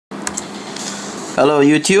Hello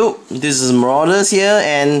YouTube, this is Marauders here,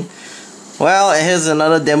 and well, here's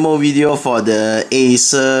another demo video for the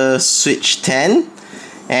Acer Switch 10.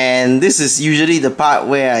 And this is usually the part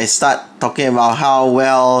where I start talking about how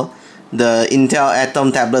well the Intel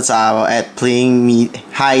Atom tablets are at playing me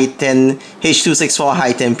high 10 H.264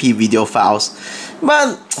 high 10p video files.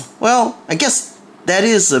 But well, I guess that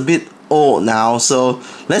is a bit old now, so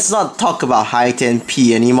let's not talk about high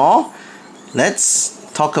 10p anymore. Let's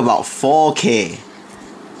talk about 4K.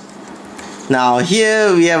 Now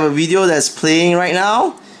here we have a video that's playing right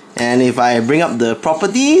now, and if I bring up the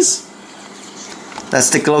properties, let's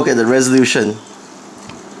take a look at the resolution.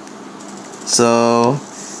 So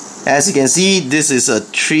as you can see, this is a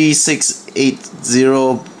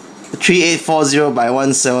 3840 by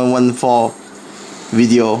 1714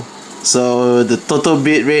 video. So the total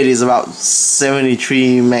bit rate is about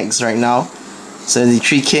 73 megs right now,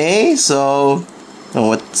 73k. So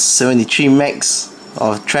 73 megs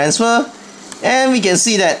of transfer, and we can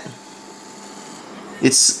see that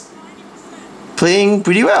it's playing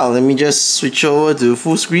pretty well. Let me just switch over to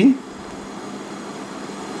full screen.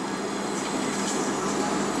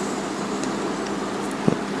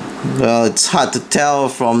 Well, it's hard to tell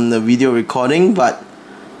from the video recording, but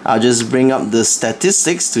I'll just bring up the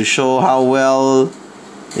statistics to show how well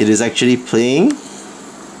it is actually playing.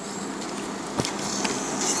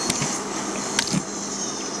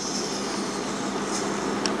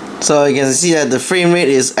 So you can see that the frame rate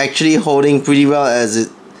is actually holding pretty well as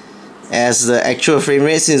the actual frame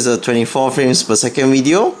rate, since the 24 frames per second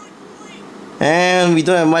video. And we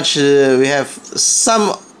don't have much, we have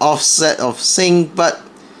some offset of sync, but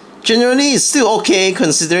generally it's still okay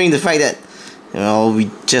considering the fact that, you know,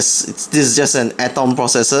 this is just an Atom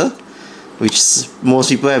processor, which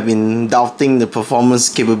most people have been doubting the performance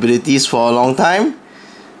capabilities for a long time.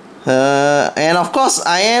 And of course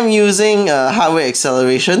I am using hardware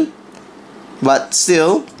acceleration, but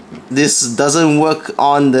still this doesn't work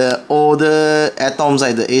on the older Atoms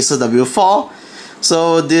like the Acer W4.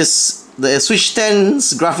 So the Switch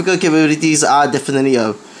 10's graphical capabilities are definitely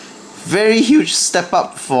a very huge step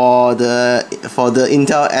up for the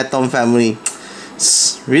Intel Atom family.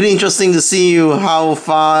 It's really interesting to see how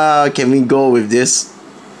far can we go with this.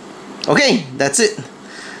 Okay, that's it.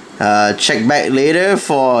 Check back later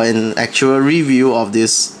for an actual review of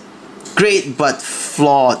this great but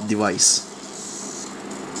flawed device.